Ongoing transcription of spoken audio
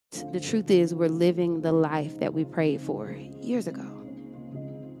the truth is we're living the life that we prayed for years ago.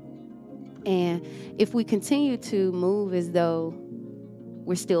 And if we continue to move as though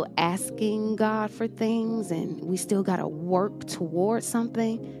we're still asking God for things and we still got to work towards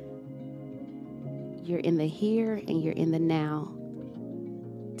something, you're in the here and you're in the now.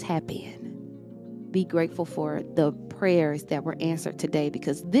 Tap in. Be grateful for the prayers that were answered today,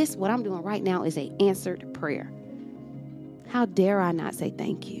 because this, what I'm doing right now, is an answered prayer. How dare I not say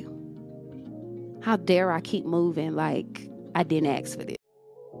thank you? How dare I keep moving like I didn't ask for this?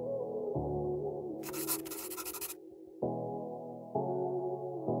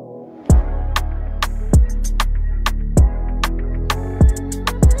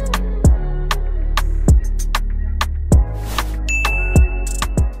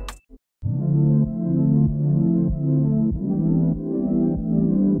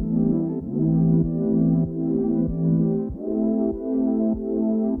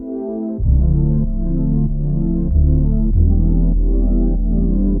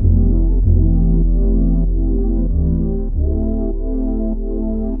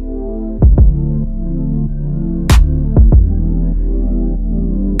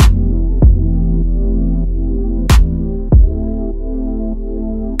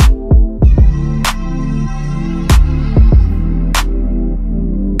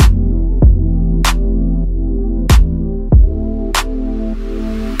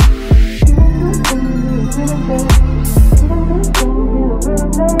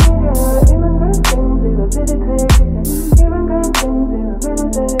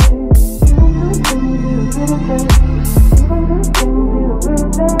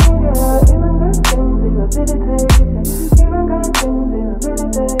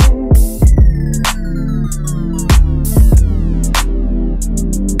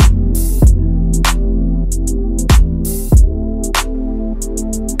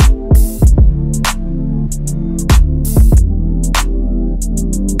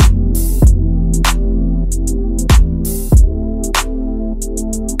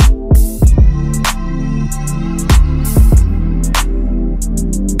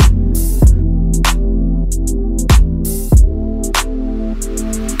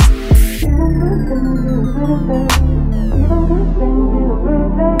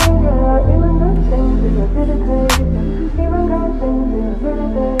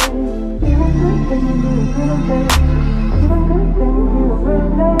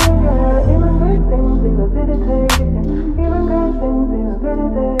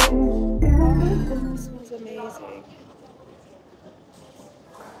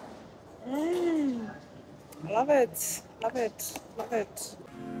 Love it, love it, love it.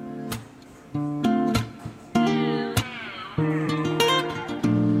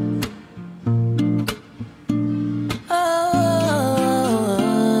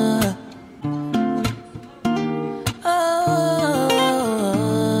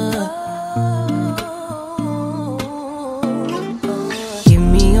 Give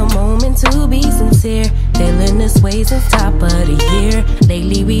me a moment to be sincere. Feeling this way since top of the year.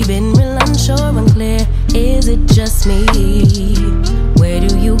 Lately we've been real unsure, unclear. Is it just me? Where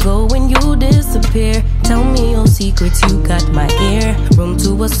do you go when you disappear? Tell me your secrets, you got my ear. Room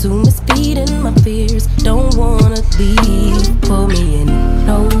to assume it's feeding my fears. Don't wanna leave, pull me in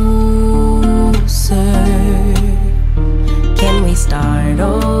closer. Can we start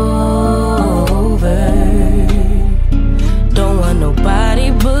over? Don't want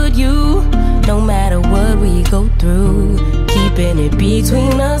nobody but you. No matter what we go through, keeping it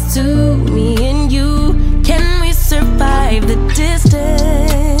between us two, me and you. Can we survive the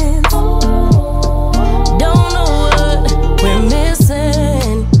distance? Don't know what we're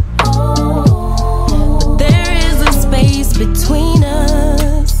missing, but there is a space between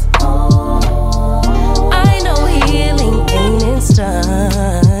us. I know healing ain't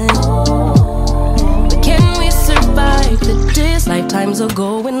instant, but can we survive the distance? Lifetimes are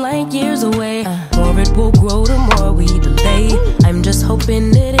going like years away. More it will grow the more we delay. I'm just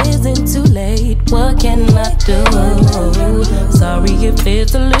hoping it isn't too late. What can I do? Sorry if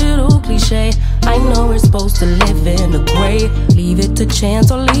it's a little cliche. I know we're supposed to live in the gray. Leave it to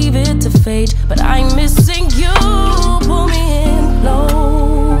chance or leave it to fate, but I'm missing you. Pull me in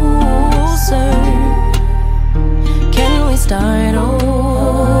closer. Can we start over?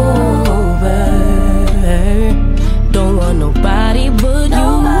 Don't want nobody but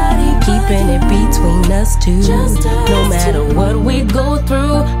you. Keeping it between us two. No matter what we go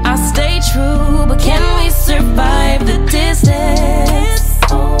through, I stay true. But can we survive the distance?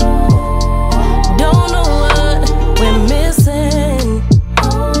 Don't know what we're missing,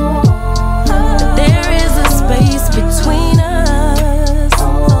 but there is a space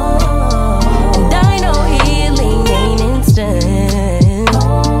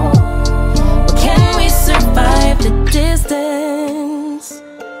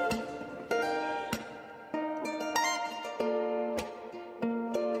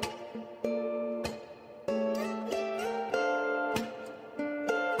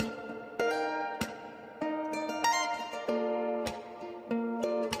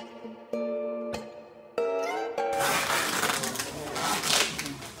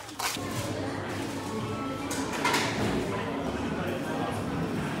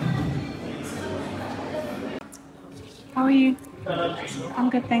How are you?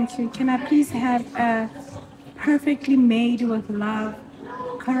 I'm good, thank you. Can I please have a perfectly made with love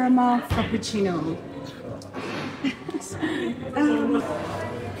caramel frappuccino?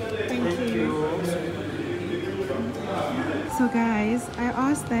 Thank you. So guys, I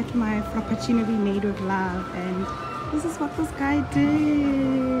asked that my frappuccino be made with love, and this is what this guy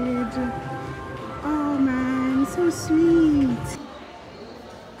did. Oh man, so sweet.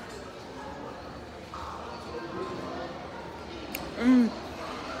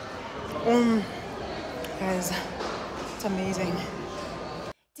 Guys, it's amazing.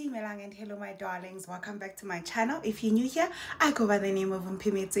 Dumelang and hello my darlings, welcome back to my channel. If you're new here, I go by the name of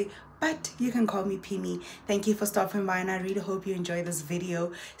Phimmy, but you can call me Phimmy. Thank you for stopping by, and I really hope you enjoy this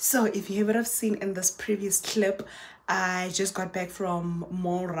video. So if you would have seen in this previous clip, I just got back from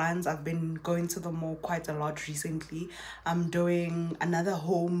mall runs. I've been going to the mall quite a lot recently. I'm doing another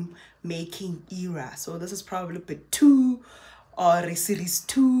home making era, so this is probably bit 2 or a series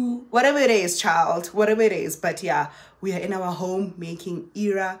 2, whatever it is, child, whatever it is. But yeah, we are in our home making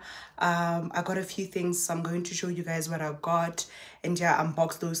era. I got a few things, so I'm going to show you guys what I got, and yeah,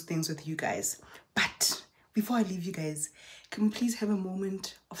 unbox those things with you guys. But before I leave you guys, can we please have a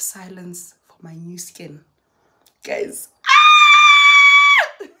moment of silence for my new skin, guys?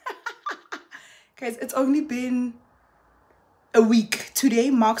 Guys, it's only been a week. Today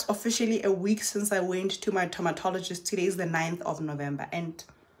marks officially a week since I went to my dermatologist. Today is the 9th of November, and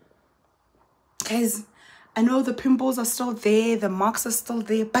guys, I know the pimples are still there, the marks are still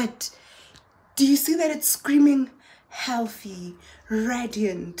there, but do you see that it's screaming healthy,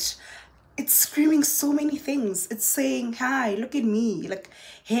 radiant? It's screaming so many things. It's saying, hi, look at me, like,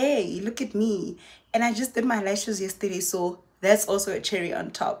 hey, look at me. And I just did my lashes yesterday, so that's also a cherry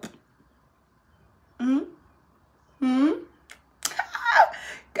on top.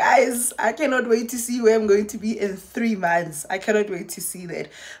 Guys, I cannot wait to see where I'm going to be in 3 months. I cannot wait to see that.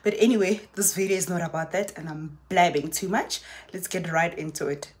 But anyway, this video is not about that, and I'm blabbing too much. Let's get right into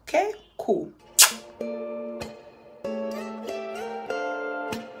it. Okay, cool.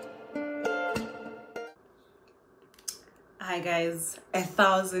 Hi guys,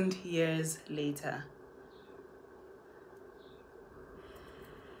 1,000 years later.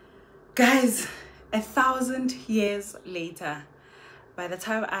 Guys, 1,000 years later. By the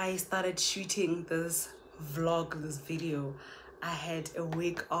time I started shooting this vlog, this video, I had a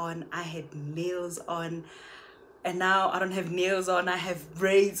wig on, I had nails on, and now I don't have nails on, I have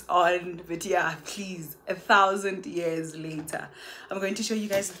braids on. But yeah, please, 1,000 years later. I'm going to show you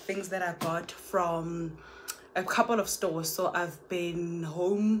guys the things that I got from a couple of stores. So I've been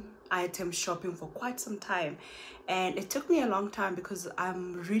home item shopping for quite some time, and it took me a long time because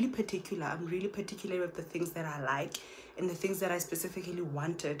I'm really particular with the things that I like and the things that I specifically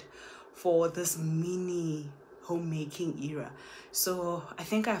wanted for this mini homemaking era. So I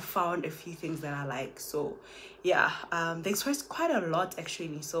think I found a few things that I like. So yeah, there's quite a lot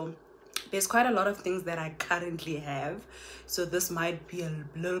actually. So there's quite a lot of things that I currently have, so this might be a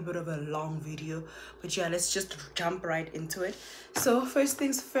little bit of a long video, but yeah, let's just jump right into it. So first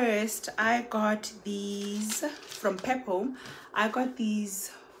things first, I got these from Pep Home. I got these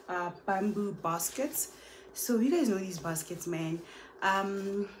bamboo baskets. So you guys know these baskets, man.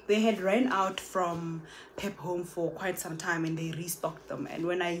 They had ran out from Pep Home for quite some time, and they restocked them, and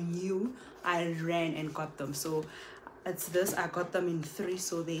when I knew, I ran and got them. So it's this, I got them in 3.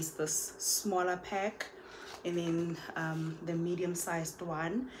 So there's this smaller pack, and then the medium-sized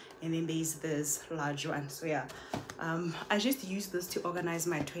one, and then there's this large one. So yeah, I just used this to organize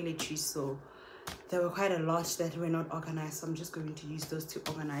my toiletries. So there were quite a lot that were not organized, so I'm just going to use those to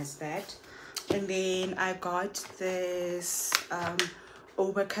organize that. And then I got this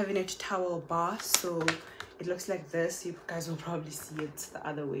over cabinet towel bar. So it looks like this. You guys will probably see it the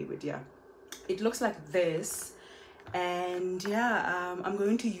other way, but yeah, it looks like this. And yeah, I'm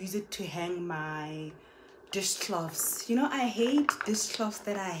going to use it to hang my dishcloths. You know, I hate dishcloths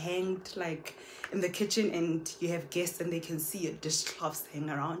that are hanged like in the kitchen and you have guests and they can see your dishcloths hang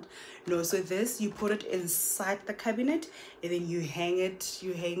around. No, so this, you put it inside the cabinet and then you hang it,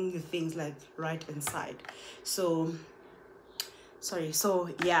 you hang your things like right inside. So sorry, so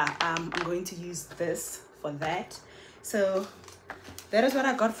yeah, I'm going to use this for that. So that is what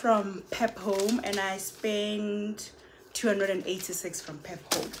I got from Pep Home, and I spent 286 from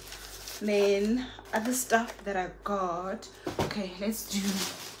Pep Home. Then other stuff that I got, okay, let's do,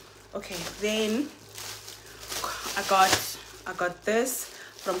 okay, then I got this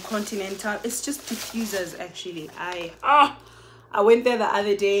from Continental. It's just diffusers actually. I went there the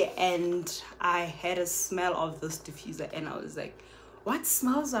other day and I had a smell of this diffuser and I was like, what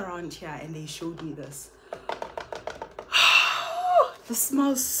smells around here? And they showed me this. this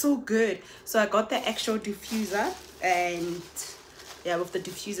smells so good. So I got the actual diffuser, and yeah, with the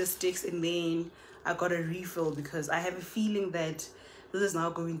diffuser sticks, and then I got a refill because I have a feeling that this is now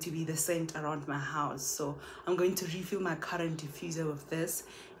going to be the scent around my house. So I'm going to refill my current diffuser with this,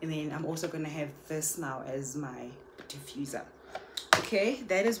 and then I'm also going to have this now as my diffuser. Okay,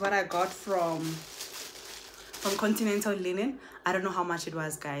 that is what I got from Continental Linen. I don't know how much it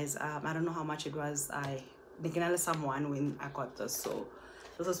was, guys. I don't know how much it was. I began someone when I got this. So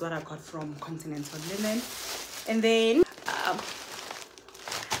this is what I got from Continental Linen. And then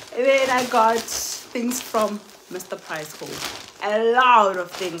I got things from Mr. Price Home. A lot of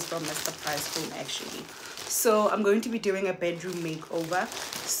things from Mr. Price Home, actually. So I'm going to be doing a bedroom makeover.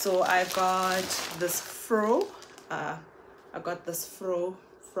 So I got this fro. I got this fro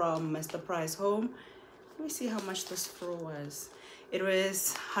from Mr. Price Home. Let me see how much this fro was. It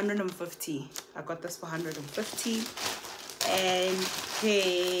was 150. I got this for 150. And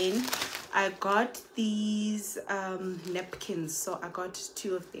then I got these napkins. So I got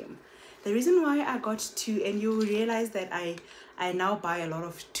 2 of them. The reason why I got 2, and you'll realize that I now buy a lot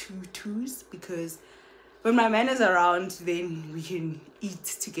of twos, because when my man is around, then we can eat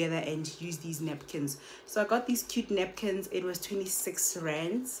together and use these napkins. So I got these cute napkins. It was 26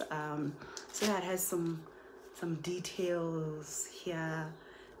 rands. So that has some details here.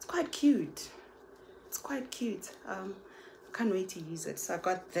 It's quite cute. It's quite cute. I can't wait to use it. So I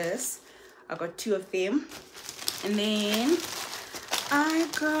got this. I got 2 of them. And then I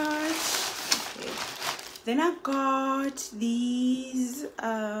got these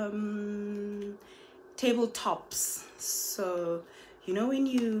tabletops. So you know when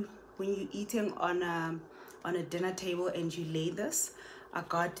you're eating on a dinner table and you lay this, I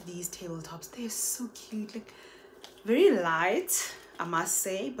got these tabletops. They're so cute, like very light, I must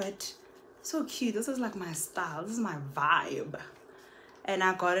say, but so cute. This is like my style. This is my vibe. And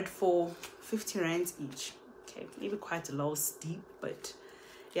I got it for 50 rands each. Okay, maybe quite a low steep, but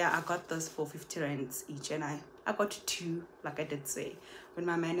yeah, I got this for 50 rands each. And I got 2, like I did say. When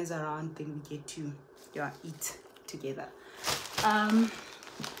my man is around, then we get to eat together. And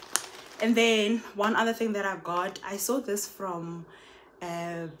then one other thing that I got, I saw this from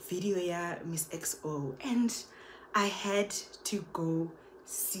a video, yeah, Miss XO, and I had to go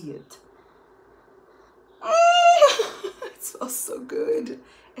see it. It smells so good.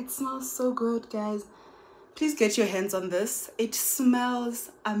 It smells so good, guys. Please get your hands on this. It smells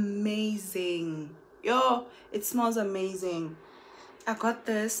amazing. Yo, it smells amazing. I got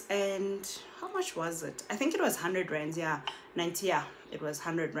this, and how much was it? I think it was 100 rands. Yeah, 90. Yeah, it was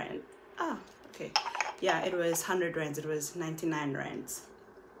 100 rand. Ah, okay. Yeah, it was 100 rands. It was 99 rands.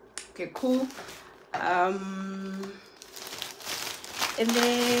 Okay, cool. And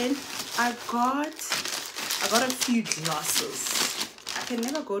then I got a few glasses. I can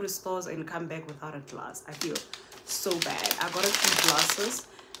never go to stores and come back without a glass. I feel so bad. I got a few glasses.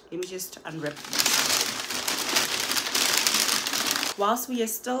 Let me just unwrap these. Whilst we are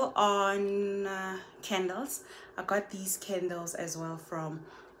still on candles, I got these candles as well from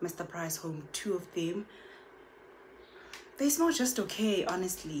Mr. Price Home, 2 of them. They smell just okay,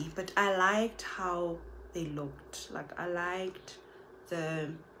 honestly, but I liked how they looked. Like, I liked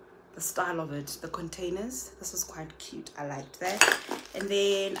the style of it, the containers. This was quite cute. I liked that. And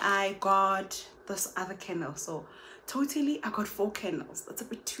then I got this other candle. So totally I got 4 candles. That's a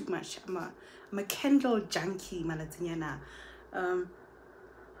bit too much. I'm a candle junkie, Malatinyana.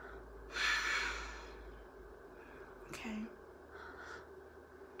 Okay,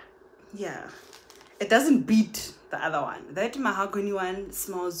 yeah, it doesn't beat the other one. That mahogany one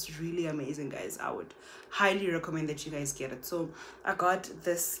smells really amazing, guys. I would highly recommend that you guys get it. So I got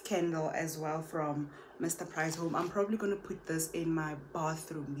this candle as well from Mr. Price Home. I'm probably gonna put this in my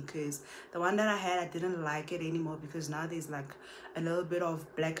bathroom because the one that I had, I didn't like it anymore because now there's like a little bit of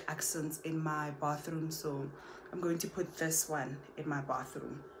black accents in my bathroom. So I'm going to put this one in my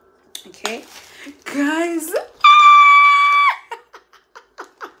bathroom. Okay, guys.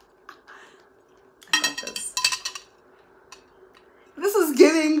 I got this. This is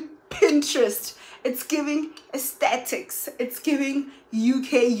giving Pinterest. It's giving aesthetics. It's giving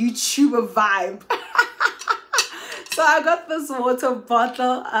UK YouTuber vibe. So I got this water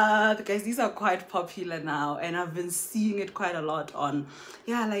bottle. Guys, these are quite popular now, and I've been seeing it quite a lot on,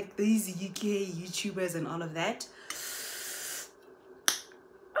 yeah, like these UK YouTubers and all of that.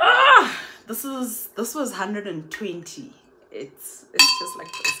 This was 120. It's just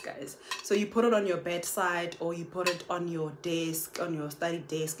like this, guys. So you put it on your bedside, or you put it on your desk, on your study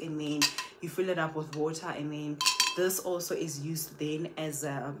desk, and then you fill it up with water. And then this also is used then as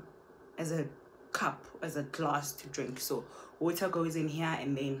a cup, as a glass to drink. So water goes in here,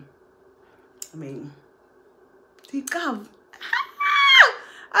 and then the cup.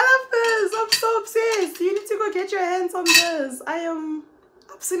 I love this. I'm so obsessed. You need to go get your hands on this. I am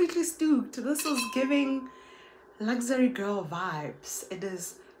absolutely stoked. This is giving luxury girl vibes. It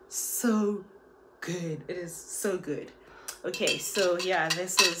is so good. It is so good. Okay, so yeah,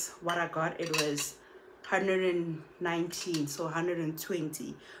 this is what I got. It was 119, so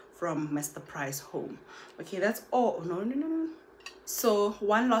 120 from Mr. Price Home. Okay, that's all. No. So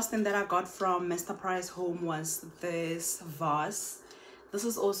one last thing that I got from Mr. Price Home was this vase. This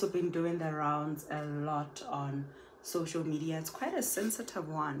has also been doing the rounds a lot on social media. It's quite a sensitive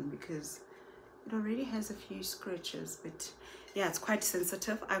one because it already has a few scratches, but yeah, it's quite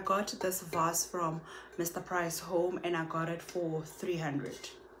sensitive. I got this vase from Mr. Price Home, and I got it for 300.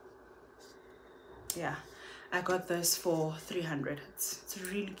 Yeah, I got this for 300. It's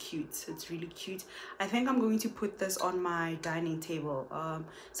really cute. It's really cute. I think I'm going to put this on my dining table.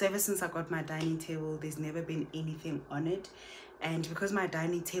 So ever since I got my dining table, there's never been anything on it. And because my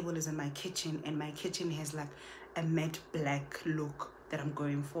dining table is in my kitchen, and my kitchen has like a matte black look that I'm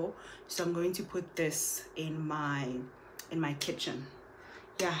going for, so I'm going to put this in my kitchen.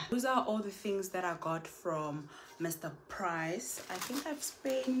 Yeah, those are all the things that I got from Mr. Price. I think I've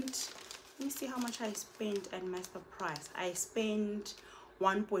spent, let me see how much I spent at Mr. Price. I spent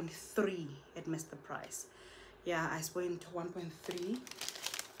 1.3 at Mr. Price. Yeah, I spent 1.3.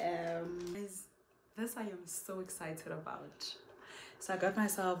 This I am so excited about. So I got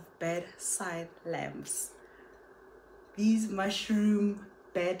myself bedside lamps. These mushroom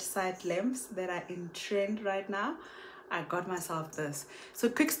bedside lamps that are in trend right now. I got myself this. So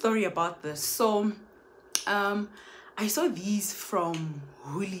quick story about this. So I saw these from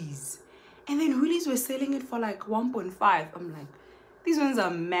Woolies, and then Woolies were selling it for like 1.5. I'm like, these ones are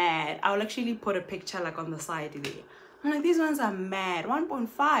mad. I'll actually put a picture like on the side there. I'm like, these ones are mad.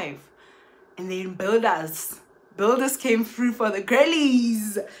 1.5. And then Builders came through for the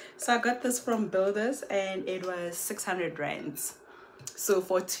girlies. So I got this from Builders, and it was 600 rands. So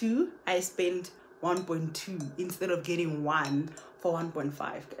for two, I spent 1.2 instead of getting one for 1.5,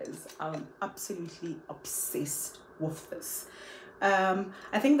 guys. I'm absolutely obsessed with this.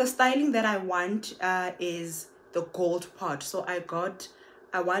 I think the styling that I want is the gold part. So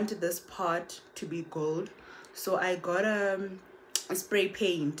I wanted this part to be gold. So I got a spray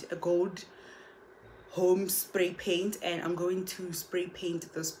paint, a gold home spray paint, and I'm going to spray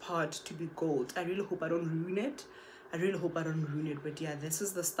paint this part to be gold. I really hope I don't ruin it. But yeah, this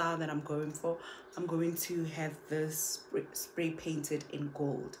is the style that I'm going for. I'm going to have this spray painted in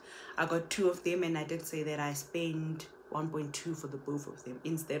gold. I got two of them, and I did say that I spent 1.2 for the both of them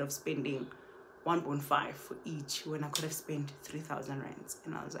instead of spending 1.5 for each, when I could have spent 3,000 rands.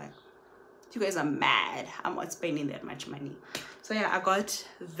 And I was like, you guys are mad. I'm not spending that much money. So yeah, I got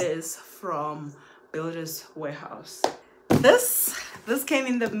this from Builder's Warehouse. This came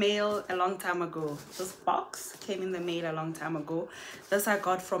in the mail a long time ago. This box came in the mail a long time ago. This I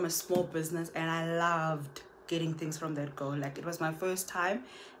got from a small business, and I loved getting things from that girl. Like, it was my first time,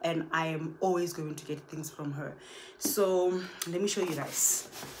 and I am always going to get things from her. So let me show you guys.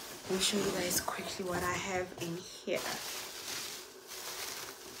 Let me show you guys quickly what I have in here.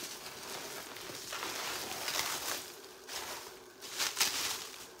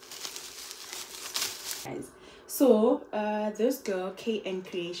 Guys, so this girl KN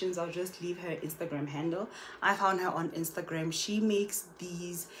Creations, I'll just leave her Instagram handle. I found her on Instagram. She makes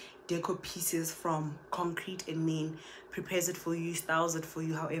these deco pieces from concrete, and then prepares it for you, styles it for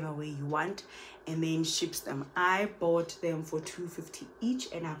you however way you want, and then ships them. I bought them for $250 each,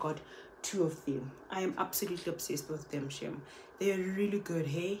 and I got two of them. I am absolutely obsessed with them, Shem. They're really good.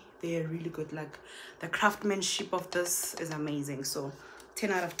 Hey, they're really good. Like, the craftsmanship of this is amazing. So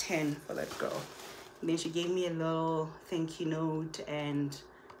 10 out of 10 for that girl. And then she gave me a little thank you note and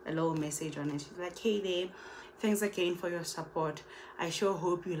a little message on it. She's like, hey there, thanks again for your support. I sure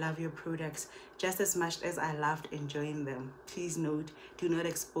hope you love your products just as much as I loved enjoying them. Please note, do not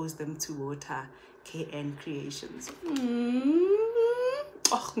expose them to water. KN Creations.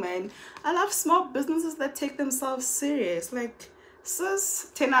 Oh man, I love small businesses that take themselves serious. Like,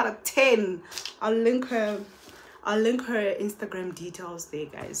 sis, 10 out of 10. I'll link her Instagram details there,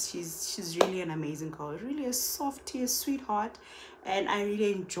 guys. She's really an amazing girl, really a softie, a sweetheart, and I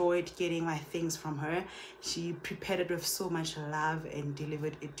really enjoyed getting my things from her. She prepared it with so much love and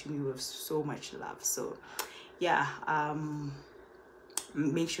delivered it to me with so much love. So yeah,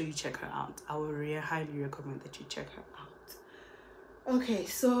 make sure you check her out. I would really highly recommend that you check her out. Okay,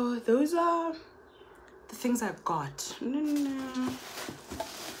 so those are the things I got.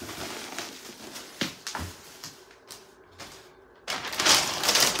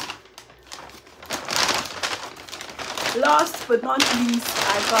 last but not least,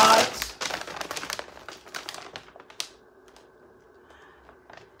 I got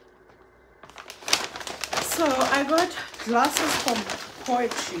glasses from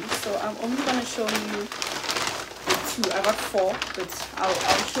Poetry. So I'm only gonna show you the two. I got 4, but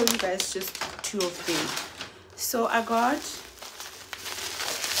I'll show you guys just 2 of them. So I got,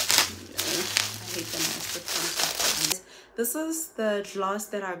 I hate them. This is the glass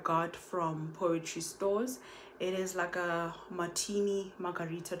that I got from Poetry stores. It is like a martini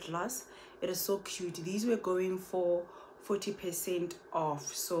margarita glass. It is so cute. These were going for 40%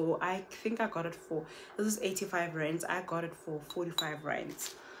 off, so I think I got it for, this is 85 rands, I got it for 45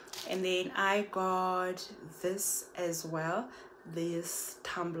 rands. And then I got this as well, this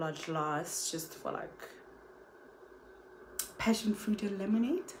tumbler glass, just for like passion fruit and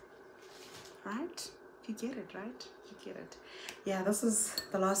lemonade, right? You get it, right? You get it. Yeah, this is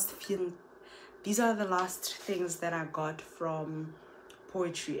the last few, these are the last things that I got from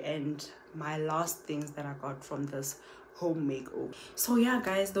Poetry, and my last things that I got from this home makeover. So yeah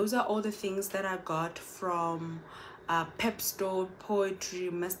guys, those are all the things that I got from Pep Store, Poetry,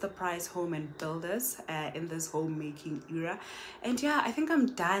 Mr. Price Home and Builders in this homemaking era. And yeah, I think I'm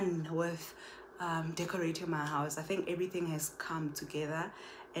done with decorating my house. I think everything has come together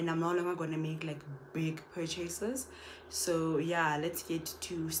and I'm no longer going to make like big purchases. So yeah, let's get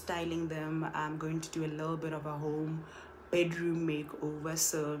to styling them. I'm going to do a little bit of a home bedroom makeover.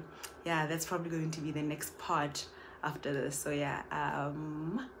 So yeah, that's probably going to be the next part after this. So yeah,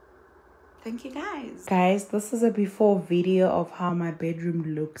 thank you guys. This is a before video of how my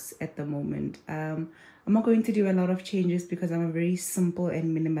bedroom looks at the moment. I'm not going to do a lot of changes because I'm a very simple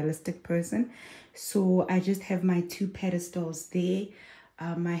and minimalistic person. So I just have my 2 pedestals there,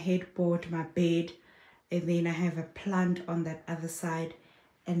 my headboard, my bed, and then I have a plant on that other side,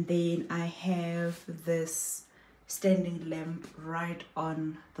 and then I have this standing lamp right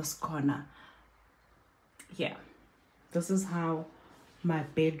on this corner. Yeah, this is how my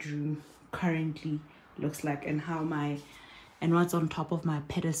bedroom currently looks like, and how and what's on top of my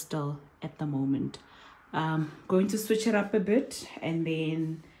pedestal at the moment. Going to switch it up a bit, and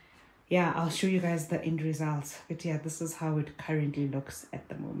then yeah, I'll show you guys the end results. But yeah, this is how it currently looks at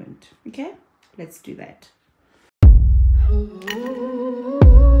the moment. Okay, let's do that.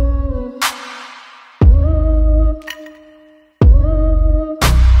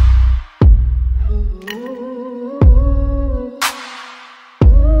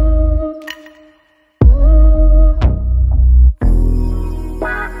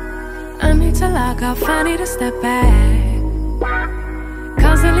 I need to step back.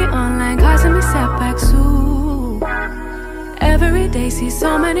 Constantly online, causing me setbacks too. Every day see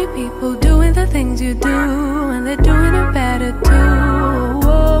so many people doing the things you do, and they're doing it better too.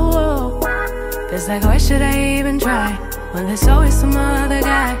 Whoa, whoa. It's like, why should I even try when there's always some other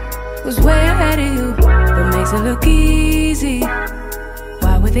guy who's way ahead of you, but makes it look easy?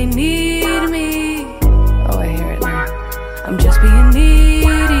 Why would they need me? Oh, I hear it now. I'm just being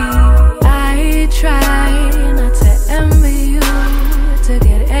needy. I try not to envy you, to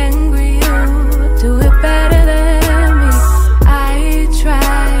get angry you do it better than me. I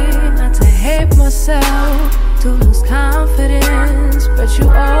try not to hate myself, to lose confidence, but you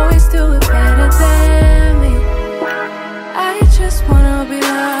always do it better than me. I just wanna be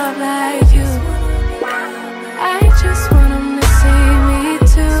loved like you. I just want them to see me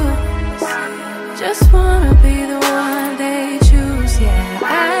too. Just wanna be the one they choose. Yeah,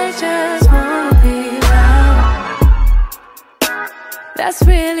 I just wanna be loved. That's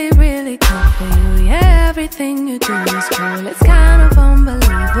really, really cool for you. Yeah, everything you do is cool. It's kind of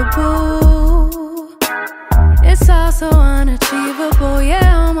unbelievable. It's also unachievable.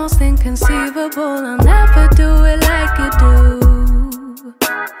 Yeah, almost inconceivable. I'll never do it like you do.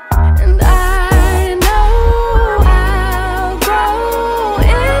 And I know I'll grow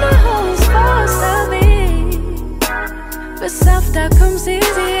in a whole supposed to be, but self-doubt comes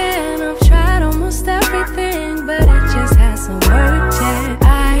easy, and I've tried almost everything, but it just hasn't worked yet.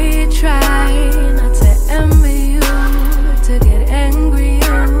 I try not to envy you, to get angry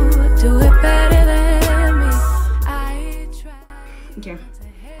you do it better than me. I try. Okay,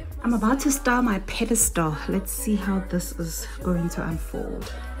 I'm about to style my pedestal. Let's see how this is going to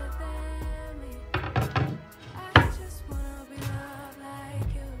unfold.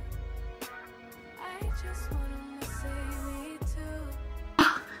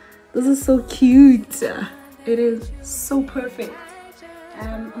 This is so cute. It is so perfect.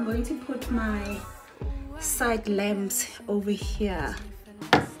 I'm going to put my side lamps over here.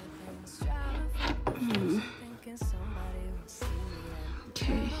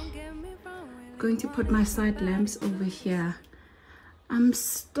 Okay, going to put my side lamps over here. I'm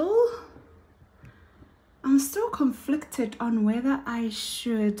still conflicted on whether I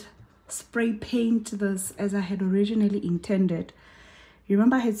should spray paint this as I had originally intended. You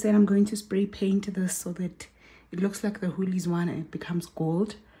remember I had said I'm going to spray paint this so that it looks like the Hoolies one and it becomes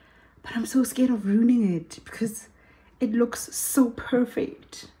gold. But I'm so scared of ruining it because it looks so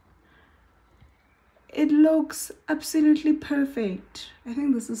perfect. It looks absolutely perfect. I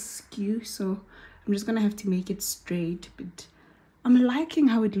think this is skew, so I'm just gonna have to make it straight, but I'm liking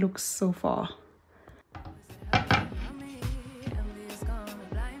how it looks so far.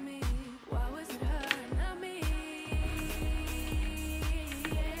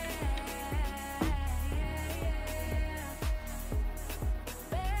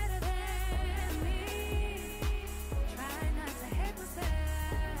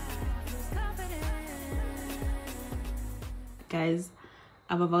 Guys,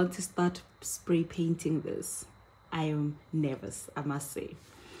 I'm about to start spray painting this. I am nervous, I must say.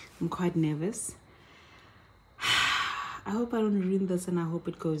 I'm quite nervous. I hope I don't ruin this and I hope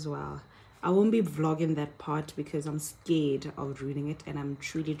it goes well. I won't be vlogging that part because I'm scared of ruining it and I'm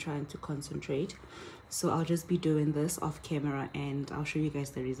truly trying to concentrate. So I'll just be doing this off camera and I'll show you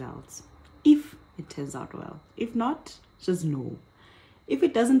guys the results. If it turns out well. If not, just know. If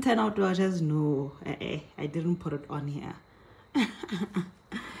it doesn't turn out well, just know. I didn't put it on here.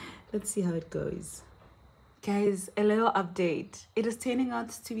 Let's see how it goes. Guys, a little update. It is turning out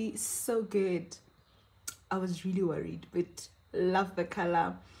to be so good. I was really worried, but love the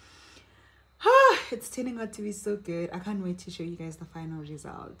color. It's turning out to be so good. I can't wait to show you guys the final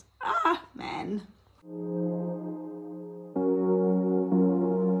result. Man.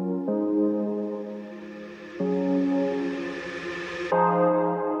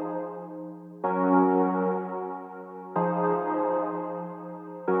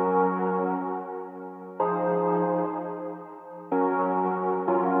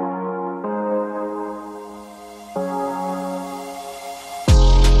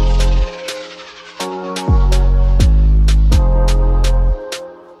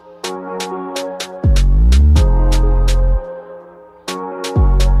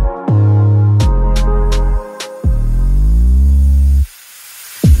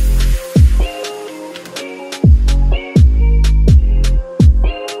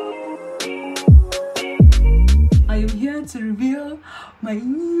 To reveal my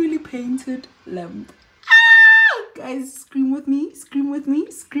newly painted lamp. Guys, scream with me, scream with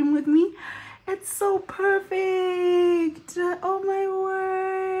me, scream with me. It's so perfect. Oh my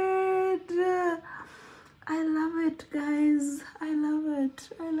word. I love it, guys. I love it.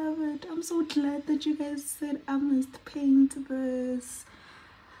 I love it. I'm so glad that you guys said I must paint this.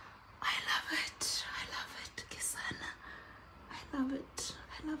 I love it. I love it, Kisana. I love it.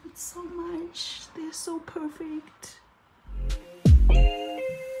 I love it so much. They're so perfect.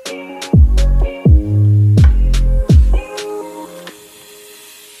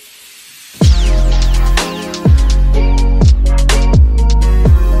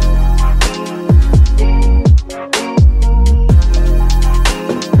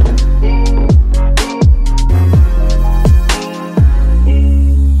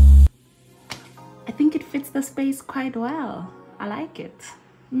 I think it fits the space quite well. I like it.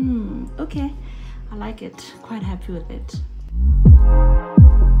 Okay, I like it. Quite happy with it.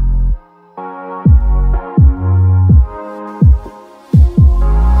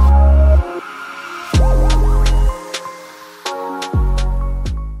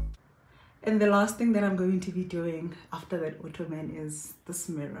 And the last thing that I'm going to be doing after that Ottoman is this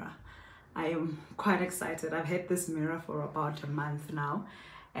mirror. I am quite excited. I've had this mirror for about a month now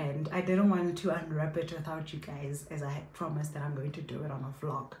and I didn't want to unwrap it without you guys, as I had promised that I'm going to do it on a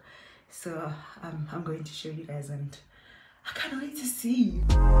vlog. So I'm going to show you guys and I can't wait to see.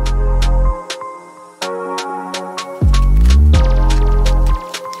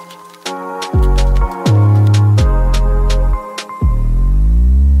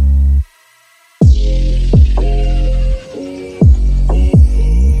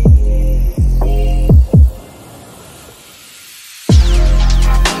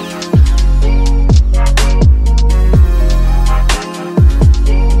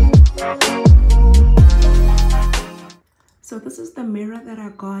 So this is the mirror that I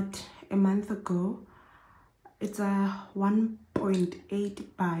got a month ago. It's a 1.8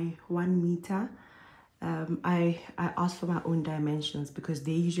 by 1 meter. I asked for my own dimensions because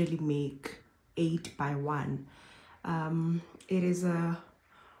they usually make 8 by 1. It is a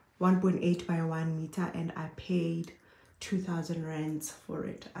 1.8 by 1 meter and I paid 2,000 rands for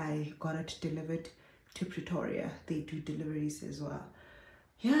it. I got it delivered to Pretoria. They do deliveries as well.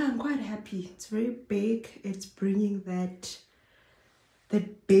 yeah, I'm quite happy. It's very big. It's bringing that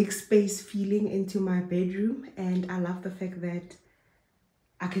big space feeling into my bedroom, and I love the fact that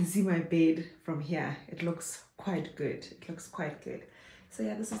I can see my bed from here. It looks quite good. It looks quite good. So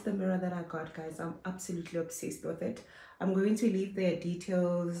yeah, this is the mirror that I got, guys. I'm absolutely obsessed with it. I'm going to leave the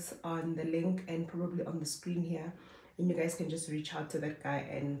details on the link and probably on the screen here, and you guys can just reach out to that guy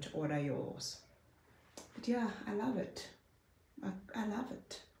and order yours. But yeah, I love it. I love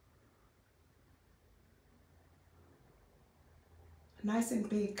it. Nice and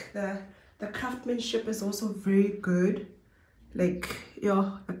big. The craftsmanship is also very good. Like,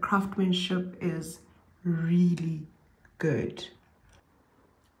 yeah, the craftsmanship is really good.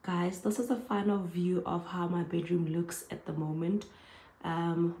 Guys, this is the final view of how my bedroom looks at the moment,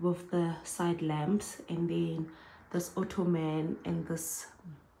 with the side lamps and then this ottoman and this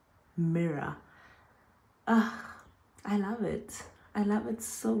mirror. I love it. I love it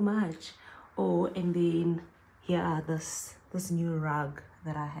so much. Oh, and then here are this new rug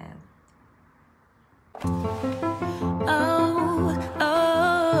that I have.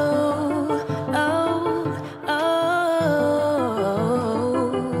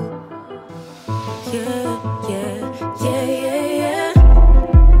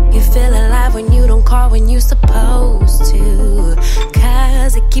 When you supposed to,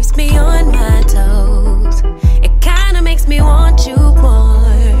 cause it keeps me on my toes. It kinda makes me want you more.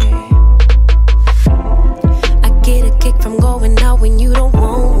 I get a kick from going out when you don't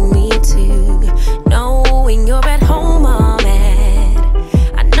want me to, knowing you're at home all mad.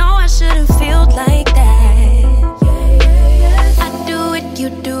 I know I shouldn't feel like that. I do it, you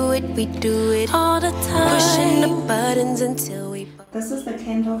do it, we do it all the time, pushing the buttons until we. This is the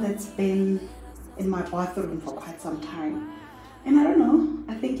candle that's been in my bathroom for quite some time, and I don't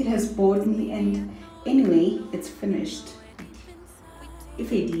know, I think it has bored me, and anyway, it's finished,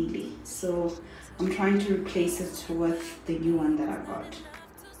 if ideally, so I'm trying to replace it with the new one that I got.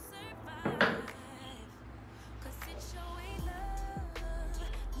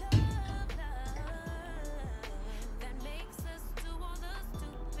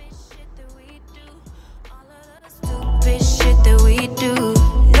 Stupid shit that we do.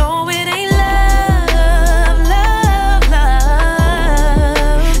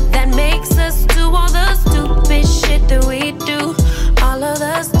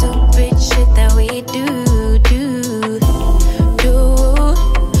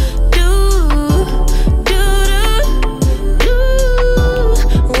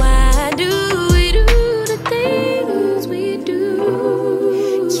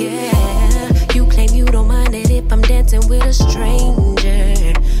 With a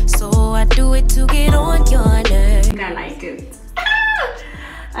stranger, so I do it to get on your nerves. I think I like it.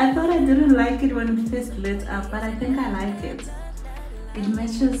 I thought I didn't like it when it first lit up, but I think I like it. It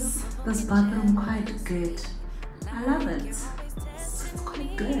matches this bathroom quite good. I love it. It's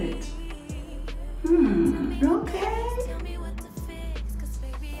quite good. Okay.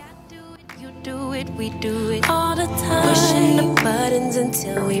 Do it, we do it all the time, pushing the buttons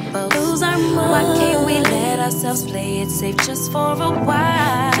until we both lose our mind. Why can't we let ourselves play it safe just for a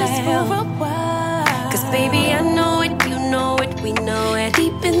while? Just for a while. Cause baby, I know it, you know it, we know it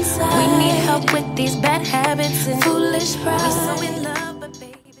deep inside. We need help with these bad habits and foolish pride. We're so in love, but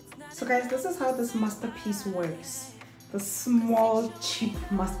baby, it's not. So guys, this is how this masterpiece works. The small cheap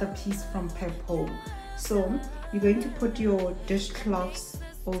masterpiece from Pep Home. So you're going to put your dishcloths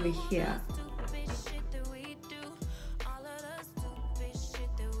over here,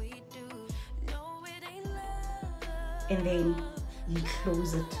 and then you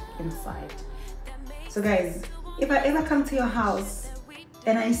close it inside. So guys, if I ever come to your house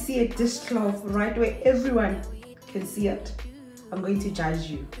and I see a dishcloth right where everyone can see it, I'm going to judge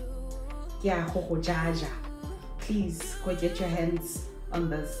you. Yeah, jaja. Please go get your hands on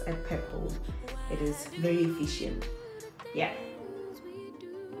this at Pep Home. It is very efficient. Yeah.